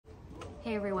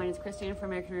Hey everyone, it's Christine from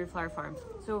American Root Flower Farm.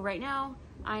 So right now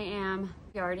I am in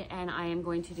the yard and I am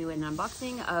going to do an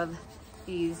unboxing of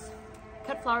these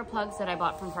cut flower plugs that I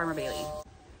bought from Farmer Bailey.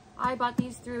 I bought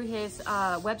these through his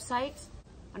website.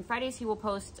 On Fridays he will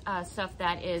post stuff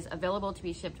that is available to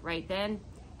be shipped right then,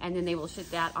 and then they will ship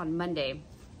that on Monday.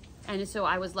 And so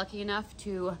I was lucky enough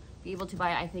to be able to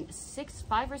buy, I think,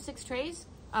 5 or 6 trays.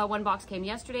 One box came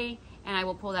yesterday and I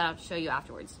will pull that out to show you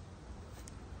afterwards.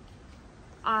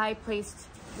 I placed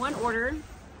one order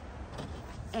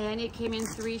and it came in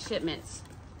 3 shipments.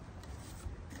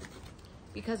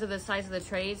 Because of the size of the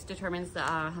trays determines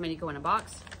how many go in a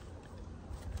box.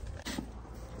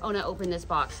 Ona opened this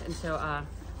box, and so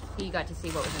he got to see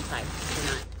what was inside.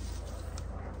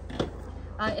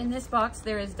 In this box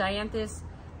there is Dianthus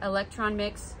Electron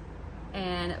Mix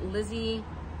and Lizzie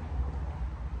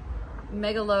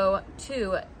Megalo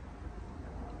 2,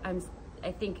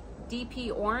 I think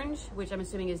DP Orange, which I'm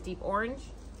assuming is Deep Orange.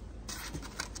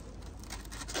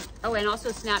 Oh, and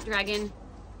also Snapdragon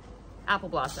Apple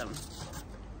Blossom.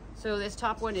 So this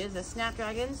top one is the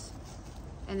Snapdragons,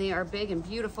 and they are big and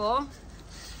beautiful.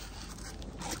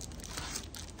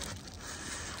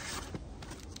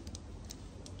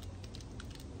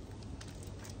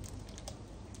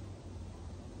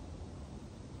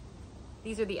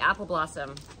 These are the Apple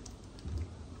Blossom.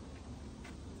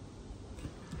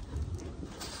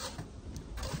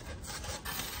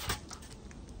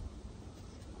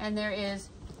 And there is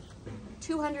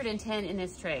 210 in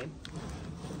this tray.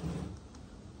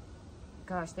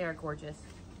 Gosh, they are gorgeous.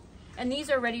 And these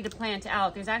are ready to plant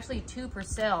out. There's actually 2 per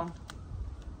sale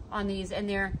on these, and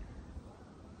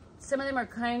some of them are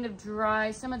kind of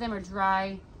dry, some of them are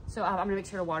dry. So I'm gonna make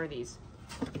sure to water these.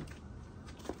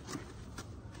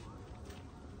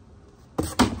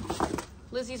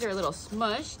 Lizzie's are a little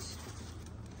smushed,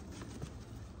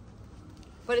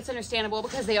 but it's understandable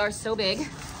because they are so big.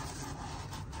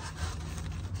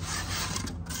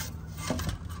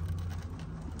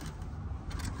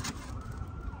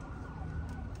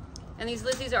 And these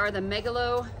Lizzie's are the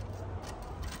Megalo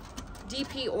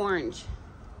DP Orange.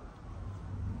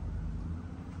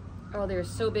 Oh, they're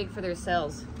so big for their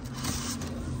cells.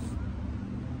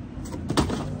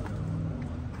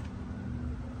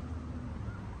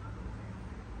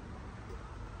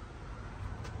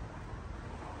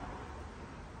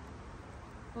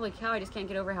 Holy cow, I just can't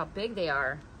get over how big they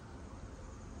are.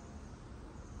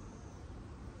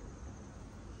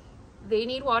 They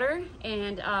need water,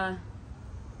 and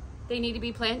they need to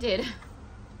be planted.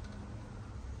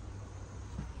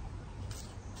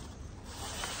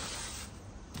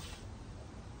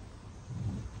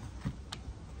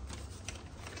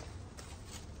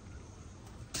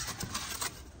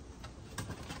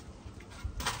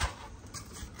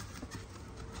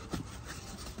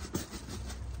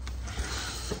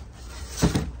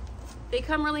 They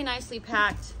come really nicely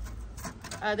packed.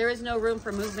 There is no room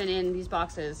for movement in these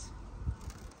boxes.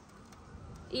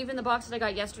 Even the box that I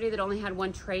got yesterday that only had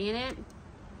 1 tray in it,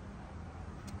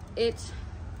 it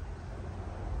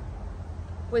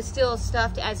was still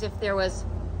stuffed as if there was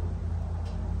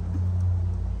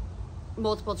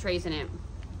multiple trays in it.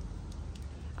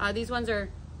 These ones are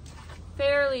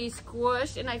fairly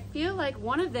squished, and I feel like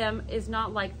one of them is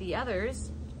not like the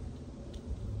others.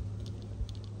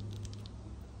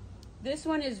 This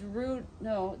one is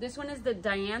this one is the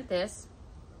Dianthus,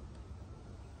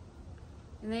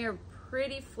 and they are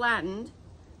pretty flattened,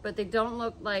 but they don't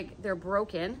look like they're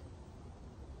broken.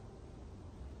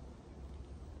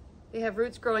 They have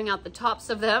roots growing out the tops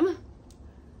of them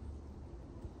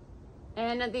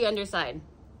and at the underside.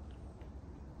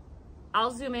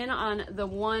 I'll zoom in on the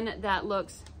one that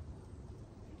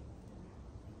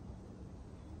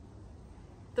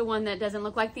doesn't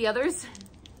look like the others.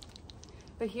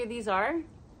 But here these are.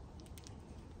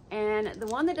 And the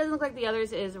one that doesn't look like the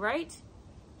others is right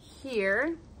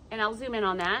here. And I'll zoom in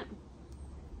on that.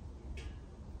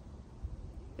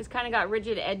 It's kind of got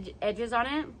rigid edges on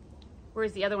it,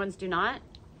 whereas the other ones do not.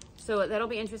 So that'll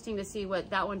be interesting to see what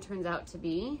that one turns out to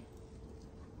be.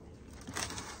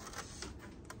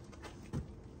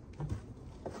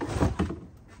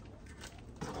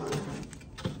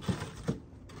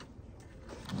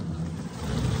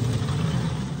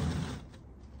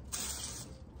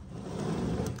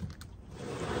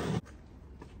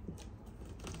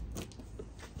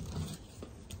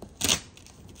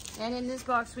 And in this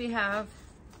box we have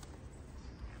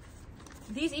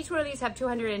these. Each one of these have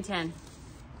 210.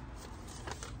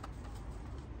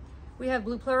 We have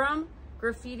Blue Plurum,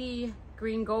 Graffiti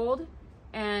Green Gold,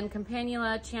 and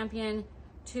Campanula Champion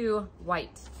 2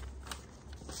 White.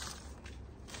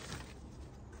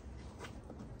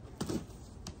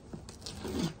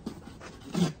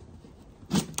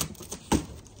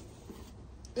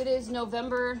 It is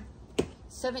November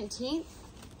 17th.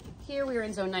 Here we are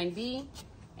in zone 9B,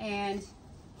 and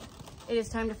it is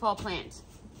time to fall plant.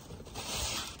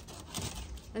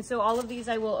 And so all of these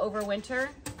I will overwinter.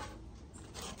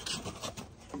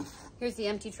 Here's the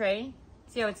empty tray.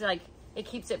 See how it's like, it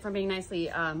keeps it from being nicely,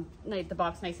 the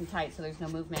box nice and tight so there's no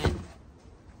movement.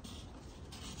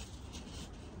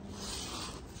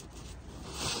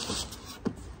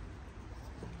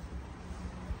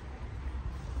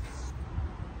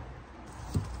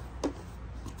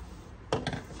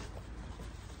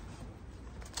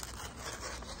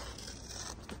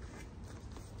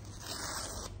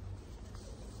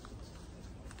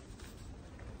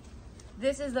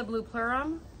 This is the blue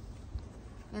plurum,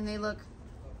 and they look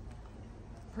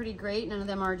pretty great. None of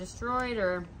them are destroyed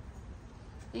or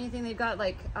anything. They've got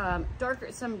like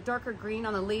some darker green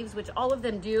on the leaves, which all of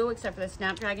them do, except for the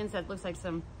snapdragons. That looks like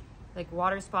some like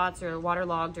water spots or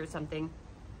waterlogged or something.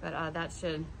 But that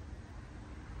should,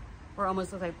 or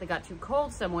almost look like they got too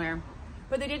cold somewhere.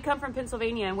 But they did come from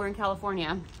Pennsylvania, and we're in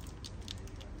California.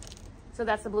 So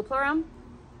that's the blue plurum.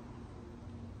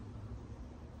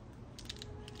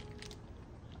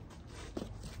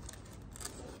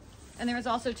 And there was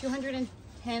also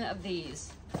 210 of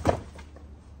these.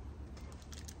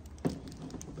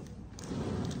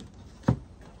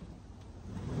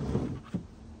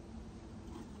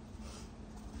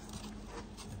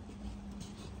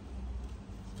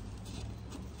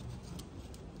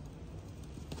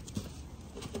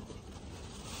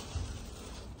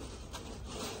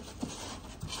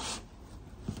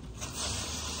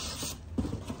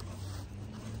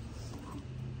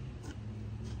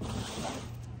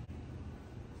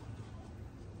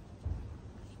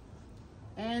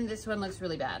 And this one looks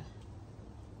really bad.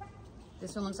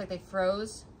 This one looks like they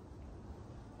froze.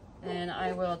 And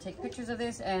I will take pictures of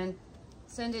this and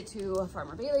send it to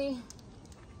Farmer Bailey,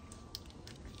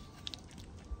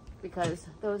 because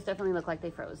those definitely look like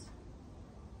they froze.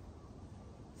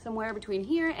 Somewhere between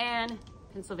here and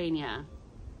Pennsylvania.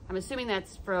 I'm assuming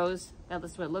that's froze.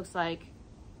 That's what it looks like.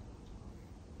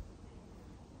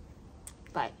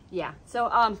 But yeah, so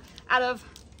out of,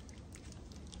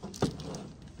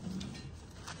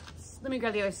 let me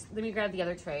grab the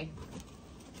other tray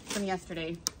from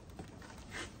yesterday.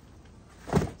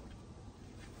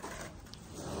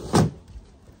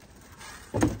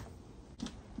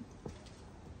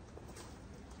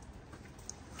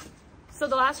 So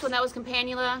the last one, that was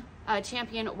Campanula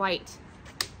Champion White.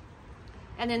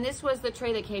 And then this was the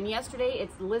tray that came yesterday.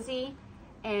 It's Lizzie,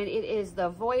 and it is the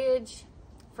Voyage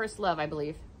First Love, I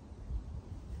believe.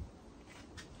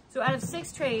 So out of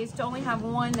 6 trays, to only have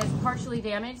one that's partially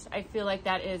damaged, I feel like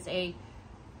that is a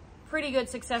pretty good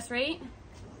success rate,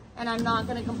 and I'm not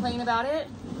going to complain about it.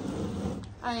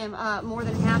 I am more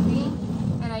than happy,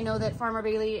 and I know that Farmer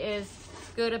Bailey is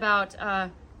good about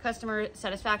customer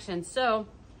satisfaction. So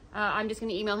I'm just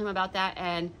going to email him about that,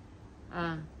 and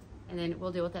then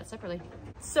we'll deal with that separately.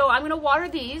 So I'm going to water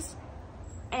these,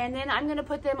 and then I'm going to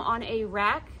put them on a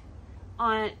rack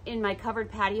in my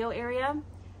covered patio area.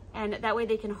 And that way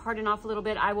they can harden off a little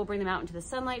bit. I will bring them out into the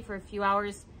sunlight for a few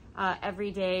hours every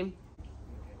day.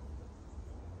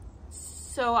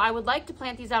 So I would like to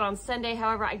plant these out on Sunday.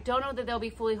 However, I don't know that they'll be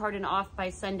fully hardened off by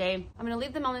Sunday. I'm gonna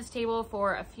leave them on this table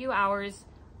for a few hours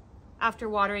after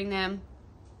watering them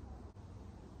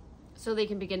so they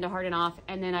can begin to harden off.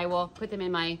 And then I will put them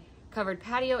in my covered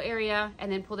patio area and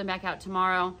then pull them back out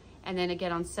tomorrow, and then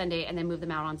again on Sunday, and then move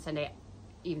them out on Sunday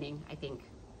evening, I think.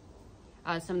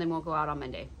 Some of them will go out on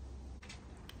Monday.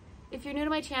 If you're new to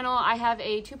my channel, I have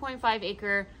a 2.5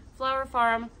 acre flower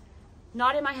farm,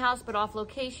 not in my house, but off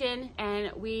location.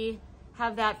 And we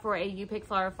have that for a U-Pick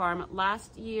flower farm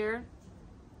last year,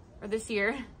 or this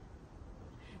year.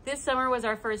 This summer was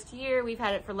our first year. We've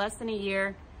had it for less than a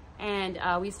year, and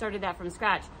we started that from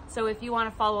scratch. So if you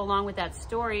want to follow along with that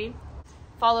story,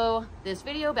 follow this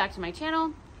video back to my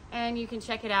channel, and you can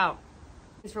check it out.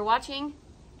 Thanks for watching,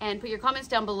 and put your comments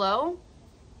down below.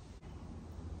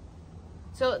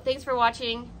 So thanks for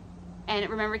watching, and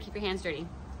remember, keep your hands dirty.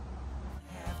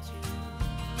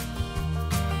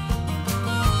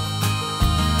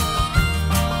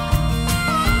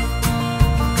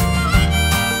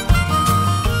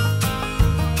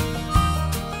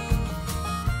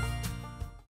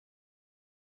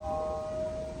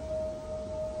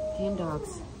 Damn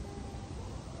dogs.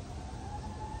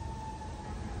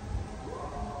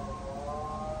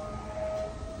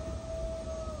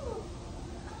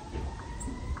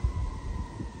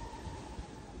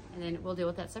 And then we'll deal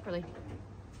with that separately.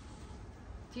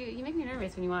 You make me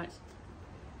nervous when you watch.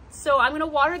 So I'm gonna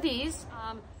water these.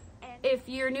 If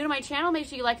you're new to my channel, make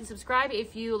sure you like and subscribe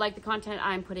if you like the content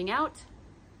I'm putting out.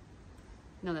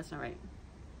 No, that's not right.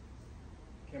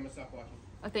 Camera, stop watching.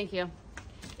 Oh, thank you.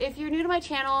 If you're new to my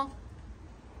channel,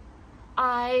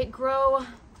 I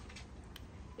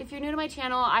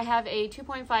have a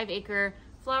 2.5 acre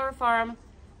flower farm,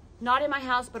 not in my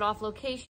house, but off location.